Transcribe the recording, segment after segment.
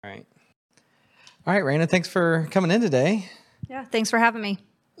All right. All right, Raina, thanks for coming in today. Yeah, thanks for having me.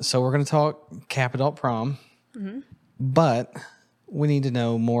 So we're going to talk Cap Adult Prom, but we need to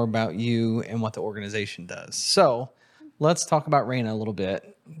know more about you and what the organization does. So let's talk about Raina a little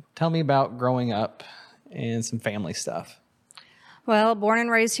bit. Tell me about growing up and some family stuff. Well, born and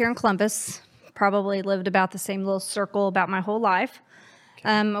raised here in Columbus, probably lived about the same little circle about my whole life.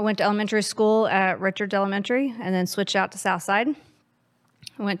 I went to elementary school at Richards Elementary and then switched out to Southside.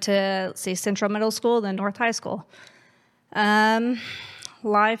 I went to, Central Middle School, then North High School.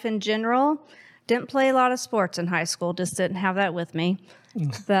 Life in general, didn't play a lot of sports in high school, just didn't have that with me.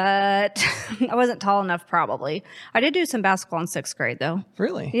 But I wasn't tall enough, probably. I did do some basketball in 6th grade, though.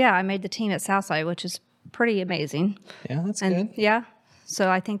 Really? Yeah, I made the team at Southside, which is pretty amazing. Yeah, that's good. Yeah,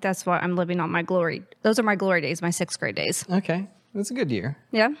 so I think that's what I'm living on my glory. Those are my glory days, my 6th grade days. Okay, that's a good year.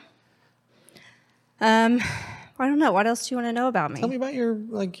 Yeah. I don't know. What else do you want to know about me? Tell me about your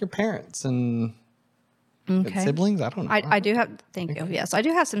parents and siblings. I don't know. I do have. Thank you. Yes, I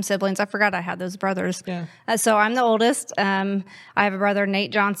do have some siblings. I forgot I had those brothers. Yeah. So I'm the oldest. I have a brother,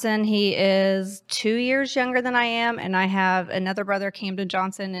 Nate Johnson. He is 2 years younger than I am, and I have another brother, Camden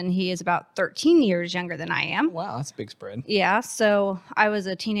Johnson, and he is about 13 years younger than I am. Wow, that's a big spread. Yeah. So I was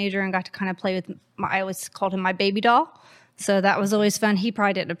a teenager and got to kind of play with. I always called him my baby doll. So that was always fun. He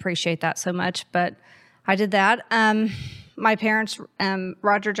probably didn't appreciate that so much, but I did that. My parents,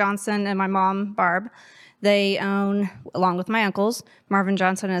 Roger Johnson and my mom, Barb, they own, along with my uncles, Marvin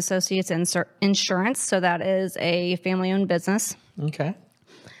Johnson and Associates Insurance. So that is a family-owned business. Okay.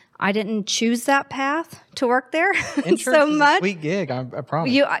 I didn't choose that path to work there Insurance so is much. a sweet gig, I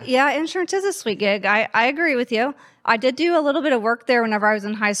promise. Yeah, insurance is a sweet gig. I agree with you. I did do a little bit of work there whenever I was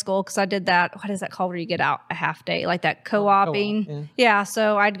in high school because I did that. What is that called where you get out a half day? Like that co-oping. Co-op, Yeah,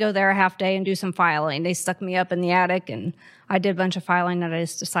 so I'd go there a half day and do some filing. They stuck me up in the attic and I did a bunch of filing that I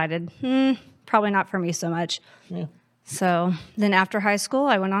just decided, probably not for me so much. Yeah. So then after high school,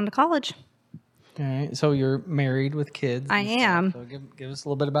 I went on to college. All right. So you're married with kids. I am. So give us a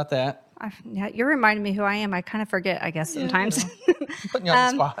little bit about that. Yeah, you're reminding me who I am. I kind of forget, I guess, sometimes. Putting you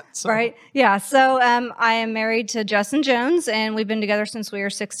on the spot. So. Right. Yeah. So I am married to Justin Jones, and we've been together since we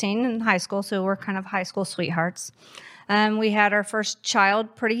were 16 in high school. So we're kind of high school sweethearts. We had our first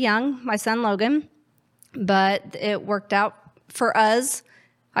child pretty young, my son Logan, but it worked out for us.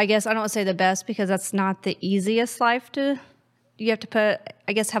 I guess I don't want to say the best because that's not the easiest life to. You have to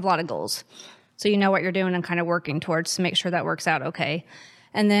have a lot of goals. So you know what you're doing and kind of working towards to make sure that works out okay.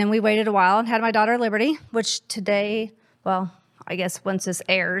 And then we waited a while and had my daughter Liberty, which today, well, I guess once this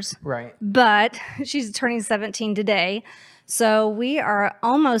airs. Right. But she's turning 17 today. So we are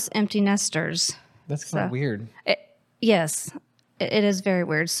almost empty nesters. That's kind of weird. Yes, it is very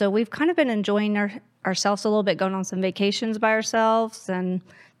weird. So we've kind of been enjoying ourselves a little bit, going on some vacations by ourselves and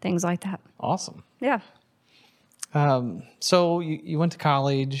things like that. Awesome. Yeah. So you went to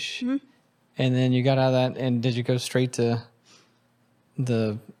college and then you got out of that, and did you go straight to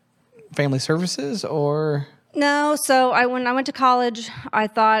the family services or? No. So when I went to college, I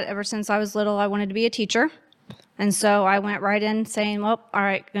thought ever since I was little, I wanted to be a teacher. And so I went right in saying, well, all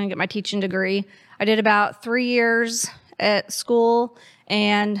right, going to get my teaching degree. I did about 3 years at school,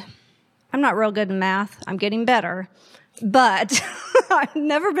 and I'm not real good in math. I'm getting better, but I've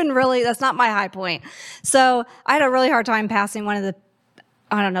never been that's not my high point. So I had a really hard time passing one of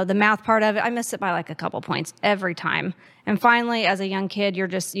the math part of it. I missed it by like a couple points every time. And finally, as a young kid,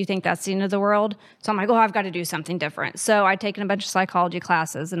 you think that's the end of the world. So I'm like, I've got to do something different. So I'd taken a bunch of psychology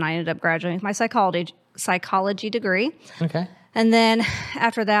classes, and I ended up graduating with my psychology degree. Okay. And then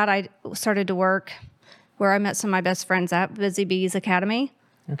after that, I started to work where I met some of my best friends at Busy Bees Academy.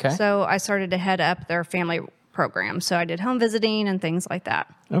 Okay. So I started to head up their family program. So I did home visiting and things like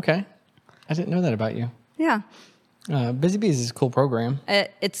that. Okay. I didn't know that about you. Yeah. Busy Bees is a cool program.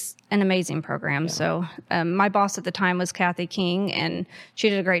 It's an amazing program. Yeah. So my boss at the time was Kathy King, and she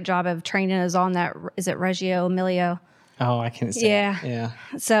did a great job of training us on that. Is it Reggio Emilia? Oh, I can't say. Yeah.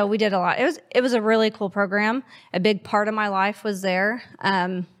 So we did a lot. It was a really cool program. A big part of my life was there.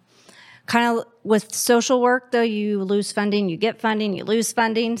 Kind of with social work, though, you lose funding, you get funding, you lose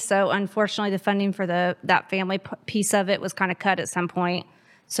funding. So unfortunately, the funding for that family piece of it was kind of cut at some point.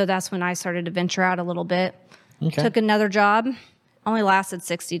 So that's when I started to venture out a little bit. Okay. Took another job. Only lasted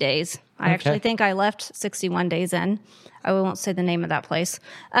 60 days. I actually think I left 61 days in. I won't say the name of that place.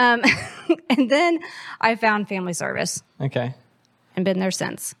 And then I found family service. Okay. And been there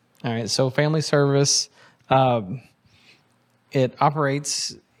since. All right. So family service, it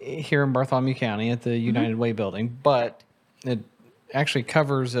operates here in Bartholomew County at the United Way building, but it actually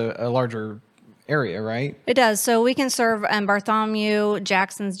covers a larger area, right? It does. So we can serve Bartholomew,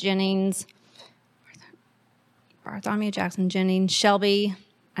 Jackson's, Jennings, Shelby.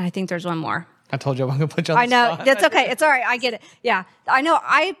 And I think there's one more. I told you I wasn't going to put you on the I know. spot. That's okay. It's all right. I get it. Yeah. I know.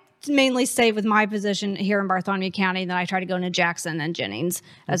 I mainly stay with my position here in Bartholomew County. Then I try to go into Jackson and Jennings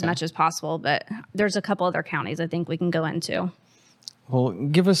as much as possible. But there's a couple other counties I think we can go into. Well,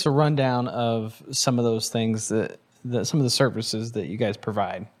 give us a rundown of some of those things that some of the services that you guys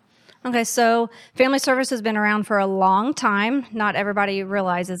provide. Okay, so Family Service has been around for a long time. Not everybody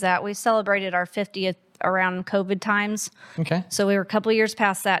realizes that. We celebrated our 50th around COVID times. Okay. So we were a couple of years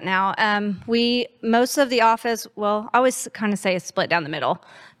past that now. Most of the office, well, I always kind of say it's split down the middle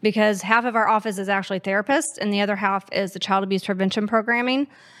because half of our office is actually therapists and the other half is the child abuse prevention programming.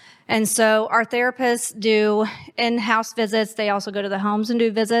 And so our therapists do in-house visits. They also go to the homes and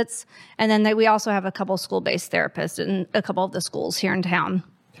do visits. And then we also have a couple school-based therapists in a couple of the schools here in town.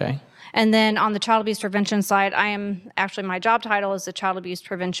 Okay. And then on the child abuse prevention side, my job title is the child abuse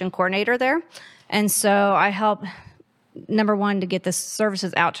prevention coordinator there. And so I help, number one, to get the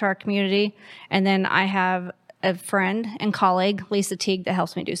services out to our community. And then I have a friend and colleague, Lisa Teague, that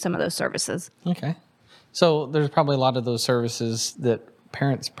helps me do some of those services. Okay. So there's probably a lot of those services that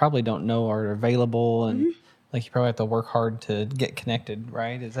parents probably don't know are available, and like you probably have to work hard to get connected,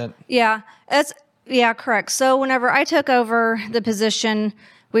 right? Is that? Yeah, correct. So whenever I took over the position,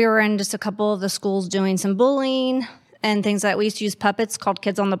 we were in just a couple of the schools doing some bullying and things that we used to use puppets called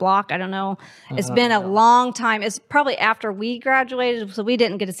Kids on the Block. I don't know. It's been a long time. It's probably after we graduated, so we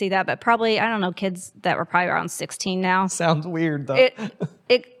didn't get to see that, but probably, I don't know, kids that were probably around 16 now. Sounds weird, though.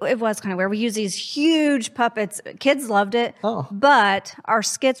 It was kind of weird. We used these huge puppets. Kids loved it, but our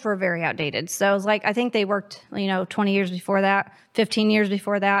skits were very outdated. So it was like, I think they worked, 20 years before that, 15 years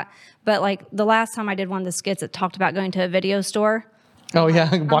before that. But like the last time I did one of the skits, it talked about going to a video store. Oh, yeah,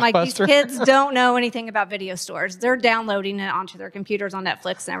 I'm like, these Blockbuster. kids don't know anything about video stores. They're downloading it onto their computers on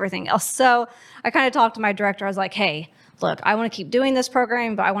Netflix and everything else. So I kind of talked to my director. I was like, hey, look, I want to keep doing this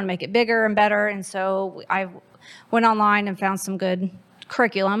program, but I want to make it bigger and better. And so I went online and found some good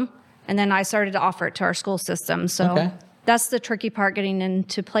curriculum, and then I started to offer it to our school system. So that's the tricky part, getting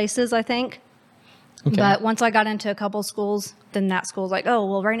into places, I think. Okay. But once I got into a couple schools, then that school's like, oh,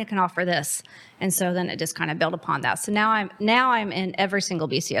 well, Raina can offer this. And so then it just kind of built upon that. So now I'm in every single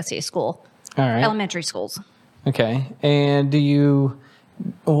BCSE school, All right. elementary schools. Okay. And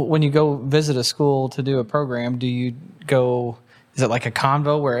when you go visit a school to do a program, is it like a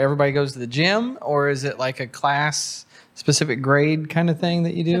convo where everybody goes to the gym, or is it like a class specific grade kind of thing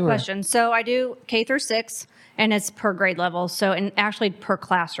that you do? Good question. So I do K through 6. And it's per grade level, and actually per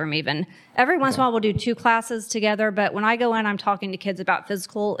classroom even. Every once in a while we'll do 2 classes together, but when I go in, I'm talking to kids about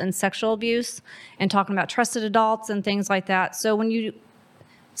physical and sexual abuse and talking about trusted adults and things like that. So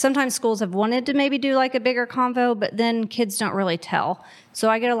sometimes schools have wanted to maybe do like a bigger convo, but then kids don't really tell. So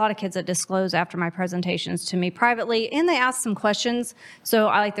I get a lot of kids that disclose after my presentations to me privately, and they ask some questions. So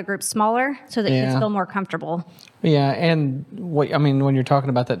I like the group smaller so that kids feel more comfortable. Yeah, and when you're talking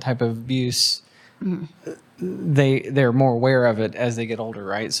about that type of abuse, they're more aware of it as they get older,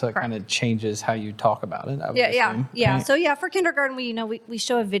 right? So it kind of changes how you talk about it. Yeah. Right? So for kindergarten, we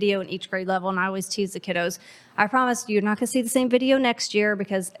show a video in each grade level, and I always tease the kiddos. I promise you're not going to see the same video next year,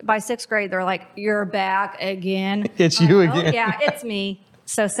 because by 6th grade they're like, "You're back again." It's you again. Yeah, it's me.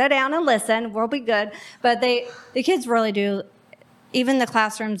 So sit down and listen. We'll be good. But the kids really do. Even the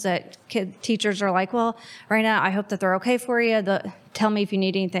classrooms that teachers are like, "Well, Raina, I hope that they're okay for you. Tell me if you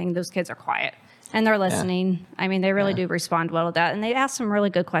need anything." Those kids are quiet. And they're listening. Yeah. I mean, they really do respond well to that. And they ask some really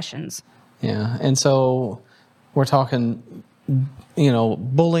good questions. Yeah. And so we're talking,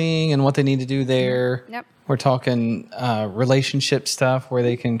 bullying and what they need to do there. Yep. We're talking relationship stuff where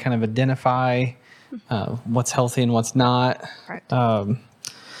they can kind of identify what's healthy and what's not. Correct.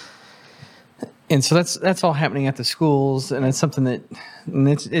 And so that's all happening at the schools. And it's something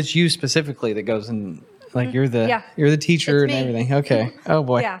it's you specifically that goes in. Like you're the teacher and everything. Okay. Oh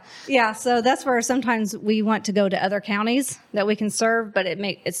boy. Yeah. So that's where sometimes we want to go to other counties that we can serve, but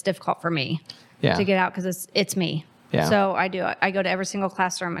it's difficult for me to get out because it's me. Yeah. So I go to every single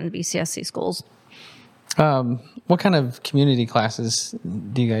classroom in BCSC schools. What kind of community classes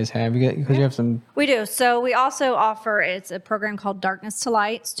do you guys have? You have some. We do. So we also offer, it's a program called Darkness to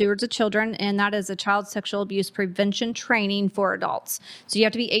Light, Stewards of Children, and that is a child sexual abuse prevention training for adults. So you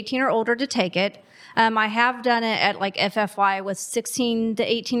have to be 18 or older to take it. I have done it at like FFY with 16 to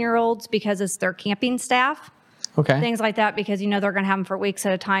 18-year-olds because it's their camping staff. Okay. Things like that, because they're going to have them for weeks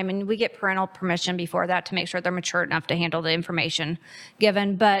at a time, and we get parental permission before that to make sure they're mature enough to handle the information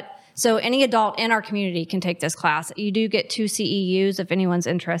given. But So any adult in our community can take this class. You do get 2 CEUs if anyone's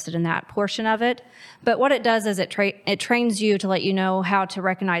interested in that portion of it. But what it does is it trains you to let you know how to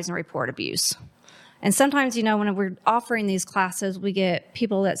recognize and report abuse. And sometimes, when we're offering these classes, we get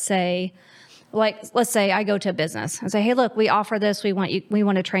people that say, like, let's say I go to a business and say, hey, look, we offer this. We want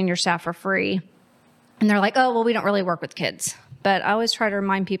to train your staff for free. And they're like, oh, well, we don't really work with kids. But I always try to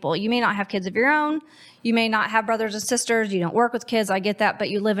remind people, you may not have kids of your own. You may not have brothers and sisters. You don't work with kids. I get that.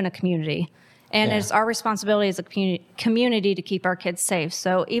 But you live in a community. And it's our responsibility as a community to keep our kids safe.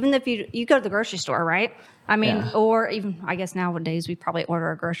 So even if you go to the grocery store, right? I mean, or even, I guess nowadays we probably order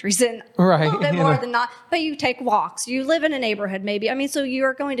our groceries in a little bit more than not. But you take walks. You live in a neighborhood maybe. I mean, so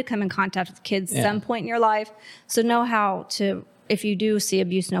you're going to come in contact with kids at some point in your life. So know how to, if you do see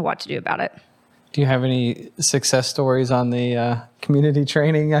abuse, know what to do about it. Do you have any success stories on the community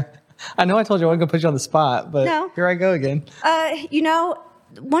training? I know I told you I wasn't going to put you on the spot, but here I go again.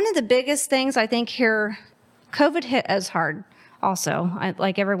 One of the biggest things I think here, COVID hit us hard also,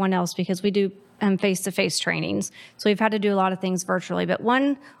 like everyone else, because we do face-to-face trainings. So we've had to do a lot of things virtually. But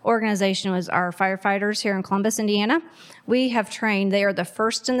one organization was our firefighters here in Columbus, Indiana. We have trained, they are the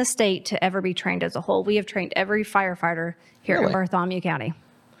first in the state to ever be trained as a whole. We have trained every firefighter here in Bartholomew County.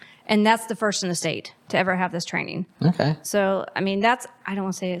 And that's the first in the state to ever have this training. Okay. So, I mean, I don't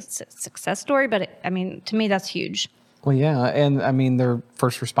want to say it's a success story, but to me, that's huge. Well, yeah. And I mean, they're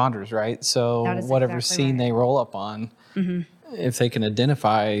first responders, right? So whatever exactly scene they roll up on, if they can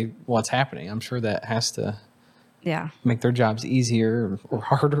identify what's happening, I'm sure that has to make their jobs easier or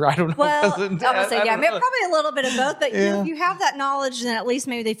harder. I don't know. Well, I would say, probably a little bit of both. But if you have that knowledge, then at least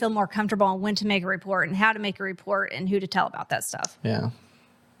maybe they feel more comfortable on when to make a report and how to make a report and who to tell about that stuff. Yeah.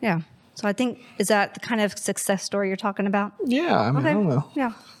 Yeah. So I think, is that the kind of success story you're talking about? Yeah. I mean, I don't know.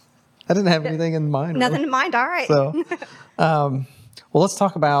 Yeah. I didn't have anything in mind. Nothing in mind. All right. So, well, let's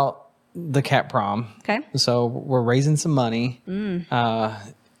talk about the CAP prom. Okay. So we're raising some money. The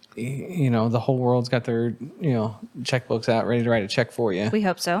whole world's got their, checkbooks out, ready to write a check for you. We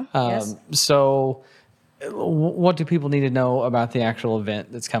hope so. Yes. So what do people need to know about the actual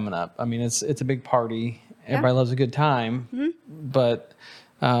event that's coming up? I mean, it's a big party. Everybody loves a good time, but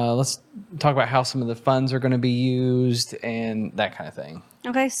let's talk about how some of the funds are going to be used and that kind of thing.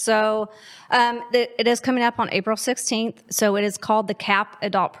 Okay, so it is coming up on April 16th. So it is called the CAP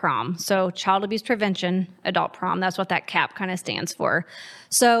Adult Prom. So Child Abuse Prevention Adult Prom. That's what that CAP kind of stands for.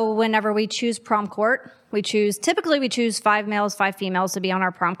 So whenever we choose prom court, typically we choose 5 males, 5 females to be on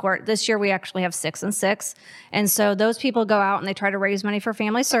our prom court. This year we actually have 6 and 6. And so those people go out and they try to raise money for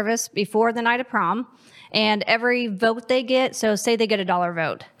family service before the night of prom. And every vote they get, so say they get $1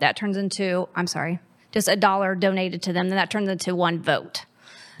 vote, that turns into, just $1 donated to them, then that turns into 1 vote.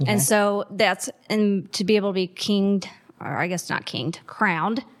 Okay. And so to be able to be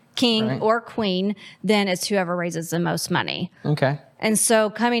crowned king or queen, then it's whoever raises the most money. Okay. And so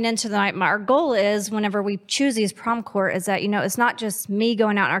coming into the night, our goal is whenever we choose these prom court is that, it's not just me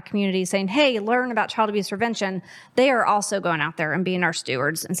going out in our community saying, hey, learn about child abuse prevention. They are also going out there and being our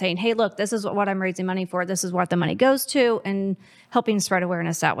stewards and saying, hey, look, this is what I'm raising money for. This is what the money goes to, and helping spread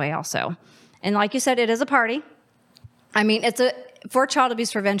awareness that way also. And like you said, it is a party. I mean, it's for child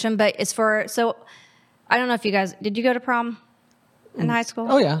abuse prevention, but it's so I don't know if did you go to prom in high school?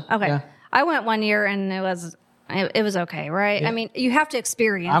 Oh, yeah. Okay. Yeah. I went one year and it was okay, right? Yeah. I mean, you have to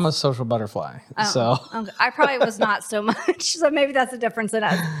experience. I'm a social butterfly, so. Okay. I probably was not so much, so maybe that's the difference in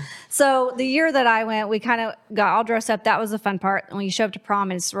us. So the year that I went, we kind of got all dressed up. That was the fun part. When you show up to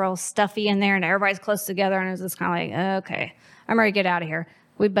prom, and it's real stuffy in there, and everybody's close together, and it was just kind of like, okay, I'm ready to get out of here.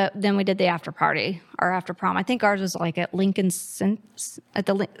 But then we did the after party, or after prom. I think ours was like at Lincoln at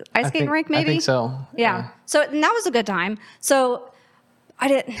the ice skating rink, maybe? I think so. Yeah. So and that was a good time. So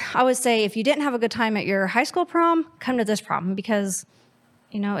I would say if you didn't have a good time at your high school prom, come to this prom because,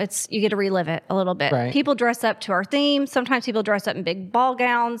 you get to relive it a little bit. Right. People dress up to our theme. Sometimes people dress up in big ball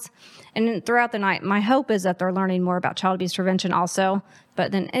gowns. And throughout the night, my hope is that they're learning more about child abuse prevention also.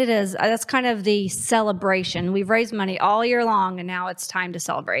 But then that's kind of the celebration. We've raised money all year long, and now it's time to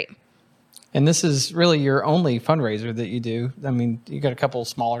celebrate. And this is really your only fundraiser that you do. I mean, you got a couple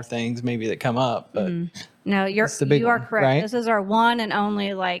smaller things maybe that come up, but no, you are correct. Right? This is our one and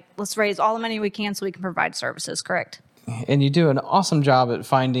only, let's raise all the money we can so we can provide services, correct? And you do an awesome job at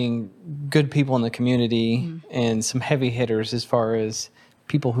finding good people in the community and some heavy hitters as far as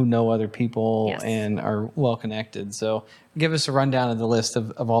people who know other people and are well connected. So give us a rundown of the list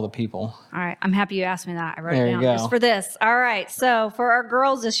of all the people. All right. I'm happy you asked me that. I wrote there it down just for this. All right. So for our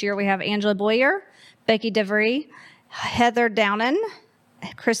girls this year, we have Angela Boyer, Becky DeVry, Heather Downen,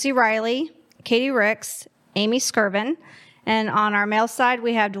 Chrissy Riley, Katie Ricks, Amy Skirvin, And on our male side,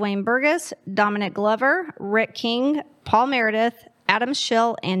 we have Dwayne Burgess, Dominic Glover, Rick King, Paul Meredith, Adam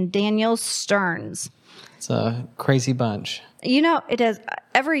Schill, and Daniel Stearns. It's a crazy bunch. You know, it is.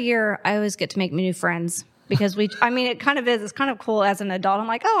 Every year, I always get to make new friends because it kind of is. It's kind of cool as an adult. I'm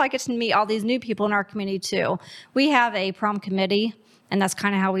like, oh, I get to meet all these new people in our community too. We have a prom committee, and that's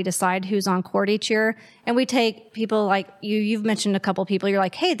kind of how we decide who's on court each year. And we take people like you've mentioned a couple people. You're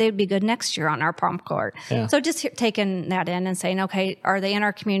like, hey, they'd be good next year on our prom court. Yeah. So just taking that in and saying, okay, are they in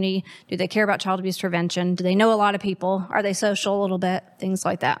our community? Do they care about child abuse prevention? Do they know a lot of people? Are they social a little bit? Things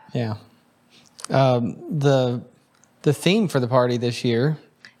like that. Yeah. The theme for the party this year,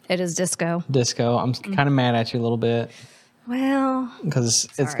 It is disco. disco. I'm kind of mad at you a little bit Well, because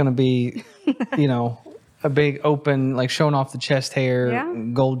it's going to be, a big open, like showing off the chest hair, Yeah.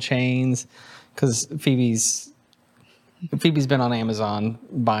 gold chains. Because Phoebe's been on Amazon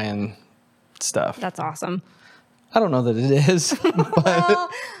buying stuff. that's awesome. I don't know that it is, but Well,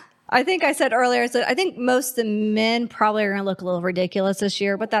 I think I said earlier, I think most of the men probably are going to look a little ridiculous this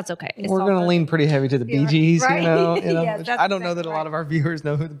year, but that's okay. It's we're all going to good. lean pretty heavy to the Bee Gees, right. Yes, which that's I don't know that exactly a lot of our viewers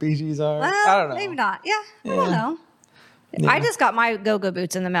know who the Bee Gees are. Well, I don't know. maybe not. Yeah, I don't know. I just got my go-go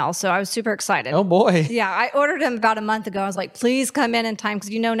boots in the mail, so I was super excited. Oh boy. Yeah, I ordered them about a month ago. I was like, please come in time because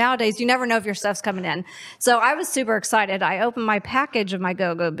nowadays you never know if your stuff's coming in. So I was super excited. I opened my package of my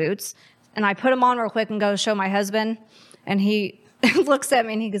go-go boots and I put them on real quick and go show my husband. And he looks at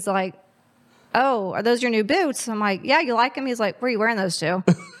me and he's like, oh, are those your new boots? I'm like, yeah, you like them? He's like, where are you wearing those to?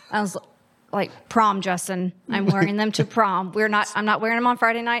 I was like, prom, Justin. I'm wearing them to prom. I'm not wearing them on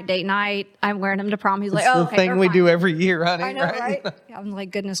Friday night, date night. I'm wearing them to prom. He's like, It's oh, the okay, thing they're we fine. do every year, honey. I know, right? Yeah, I'm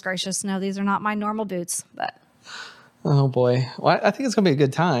like, goodness gracious, no, these are not my normal boots. But Oh boy. Well, I think it's going to be a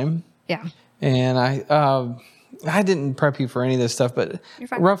good time. yeah, And I didn't prep you for any of this stuff, but You're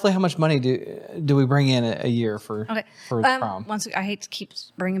fine. roughly how much money do we bring in a year for okay. prom? I hate to keep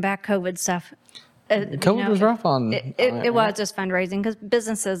bringing back COVID stuff. COVID was rough on It was just fundraising because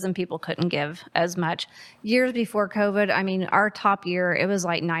businesses and people couldn't give as much. Years before COVID, I mean, our top year, it was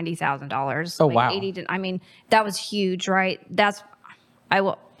like $90,000. Oh, like wow. That was huge, right?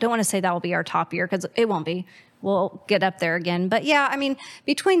 Don't want to say that will be our top year because it won't be. We'll get up there again. But yeah, I mean,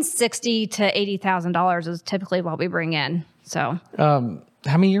 between $60,000 to $80,000 is typically what we bring in. So how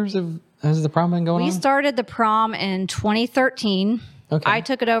many years has the prom been going we on? started the prom in 2013. Okay. I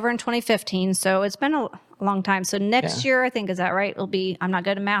took it over in 2015, so it's been a long time. So next year, I think, is that right? It'll be, I'm not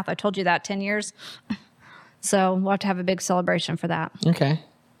good at math. I told you that, 10 years. So we'll have to have a big celebration for that. Okay.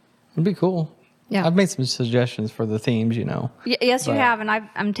 It'd be cool. Yeah. I've made some suggestions for the themes, Yes, you have, and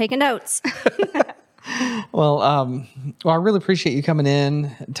I'm taking notes. Well, I really appreciate you coming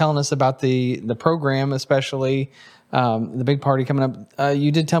in, telling us about the program, especially the big party coming up.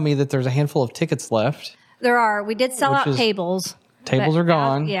 You did tell me that there's a handful of tickets left. There are. We did sell out tables. Tables are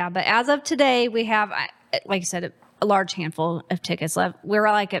gone. But as of today, we have, like I said, a large handful of tickets left. We're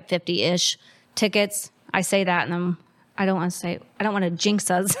like at 50-ish tickets. I say that, and then I don't want to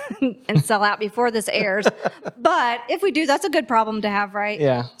jinx us and sell out before this airs. But if we do, that's a good problem to have, right?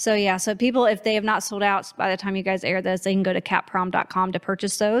 Yeah. So people, if they have not sold out by the time you guys air this, they can go to capprom.com to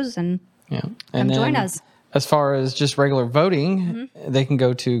purchase those and Yeah. come join us. As far as just regular voting, they can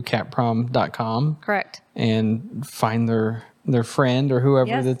go to capprom.com Correct. and find their friend or whoever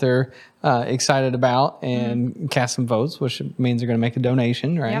Yes. that they're excited about and cast some votes, which means they're going to make a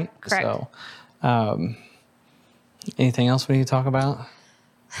donation, right? Yep, correct. So, anything else we need to talk about?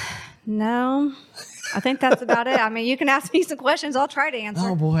 No, I think that's about it. I mean, you can ask me some questions. I'll try to answer.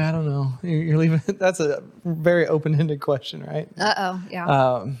 Oh boy, I don't know. You're leaving. That's a very open-ended question, right? Uh-oh,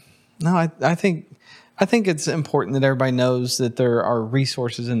 yeah. No, I think it's important that everybody knows that there are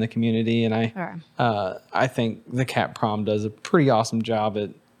resources in the community, and I think the Cap Prom does a pretty awesome job at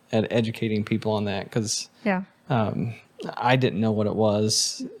educating people on that because Yeah. I didn't know what it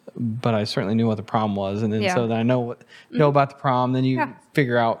was, but I certainly knew what the prom was, and then Yeah. so that I know about the prom, then you Yeah.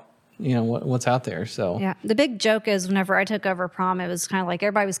 figure out what's out there. So Yeah. The big joke is whenever I took over prom, it was kind of like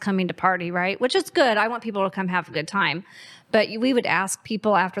everybody was coming to party, right? Which is good. I want people to come have a good time. But we would ask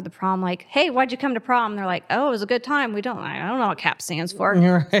people after the prom, like, hey, why'd you come to prom? And they're like, oh, it was a good time. I don't know what CAP stands for.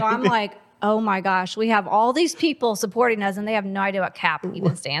 Right. So I'm like, oh my gosh, we have all these people supporting us and they have no idea what CAP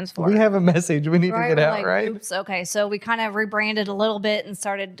even stands for. we have a message we need Right, to get we're out, like, right? Oops, okay. So we kind of rebranded a little bit and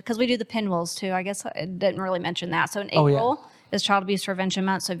started, because we do the pinwheels too. I guess I didn't really mention that. So in Oh, yeah. April is Child Abuse Prevention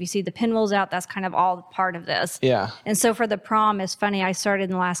Month. So if you see the pinwheels out, that's kind of all part of this. Yeah. And so for the prom, it's funny. I started in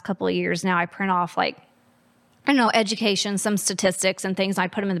the last couple of years now. I print off like I don't know, education, some statistics and things. I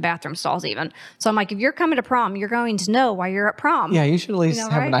put them in the bathroom stalls even. So I'm like, if you're coming to prom, you're going to know why you're at prom. Yeah, you should at least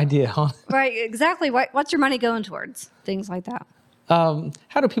have an idea, huh? Right, exactly. What's your money going towards? Things like that. How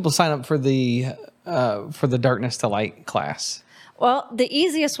do people sign up for the Darkness to Light class? Well, the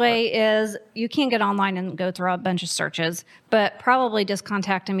easiest way is you can get online and go through a bunch of searches, but probably just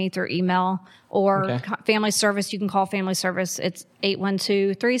contacting me through email or Family Service. You can call Family Service. It's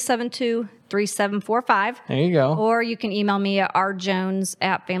 812-372-3745. There you go. Or you can email me at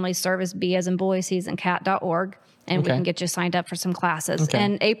rjones@familyservice, B as in boy, C as in cat.org, and we can get you signed up for some classes.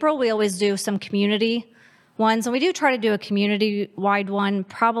 In April, we always do some community ones, and we do try to do a community-wide one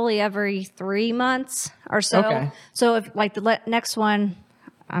probably every 3 months or so. Okay. So if like the next one,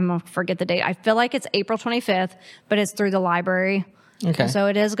 I'm going to forget the date. I feel like it's April 25th, but it's through the library. Okay. So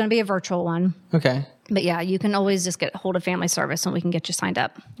it is going to be a virtual one. Okay. But yeah, you can always just get hold of Family Service and we can get you signed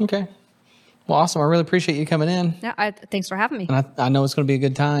up. Okay. Well, awesome. I really appreciate you coming in. Yeah, thanks for having me. And I know it's going to be a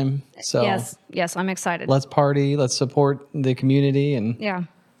good time. So Yes, I'm excited. let's party. Let's support the community and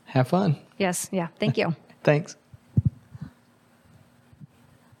have fun. Yes, yeah. Thank you. Thanks.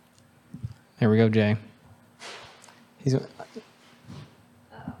 There we go, Jay.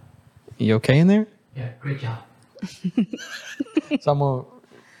 You okay in there? Yeah, great job. So I'm going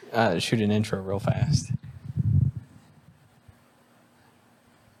to shoot an intro real fast.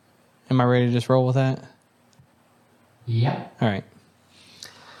 Am I ready to just roll with that? Yep. All right.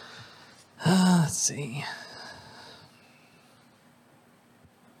 Let's see.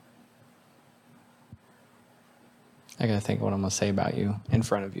 I got to think what I'm going to say about you in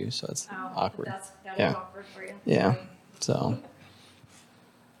front of you, so it's awkward. That Yeah. is awkward for you. Yeah. So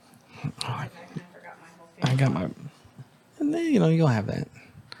I forgot my whole I got my, and then, you'll have that.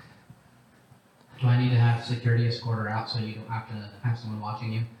 Do I need to have security escort her out so you don't have to have someone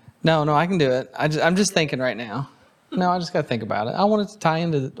watching you? No, I can do it. I'm just thinking right now. No, I just got to think about it. I want it to tie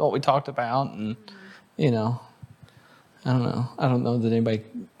into what we talked about, and I don't know. I don't know that anybody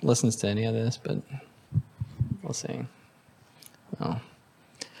listens to any of this, but we'll see. Well,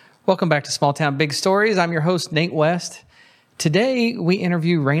 welcome back to Small Town Big Stories. I'm your host, Nate West. Today we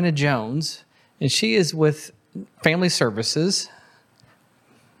interview Raina Jones, and she is with Family Services.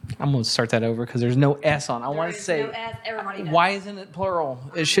 I'm going to start that over because there's no S on. I want to say, no S. Everybody does. why isn't it plural?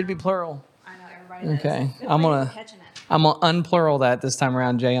 It should be plural. I know everybody does. Okay, Good I'm way gonna of catching it. unplural that this time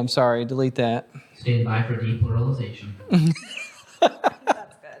around, Jay. I'm sorry. Delete that. Stand by for depluralization.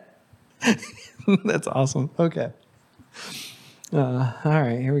 That's good. That's awesome. Okay. All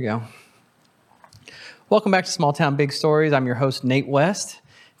right, here we go. Welcome back to Small Town Big Stories. I'm your host, Nate West.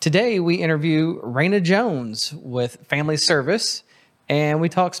 Today we interview Raina Jones with Family Service, and we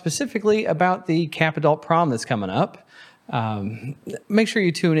talk specifically about the Cap Adult Prom that's coming up. Make sure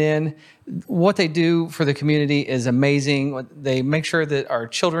you tune in. What they do for the community is amazing. They make sure that our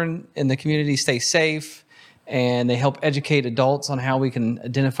children in the community stay safe, and they help educate adults on how we can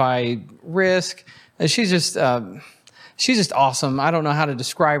identify risk. And she's just awesome. I don't know how to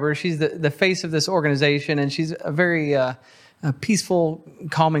describe her. She's the face of this organization, and she's a very a peaceful,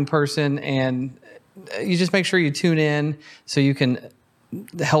 calming person. And you just make sure you tune in so you can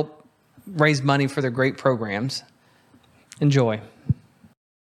help raise money for their great programs. Enjoy.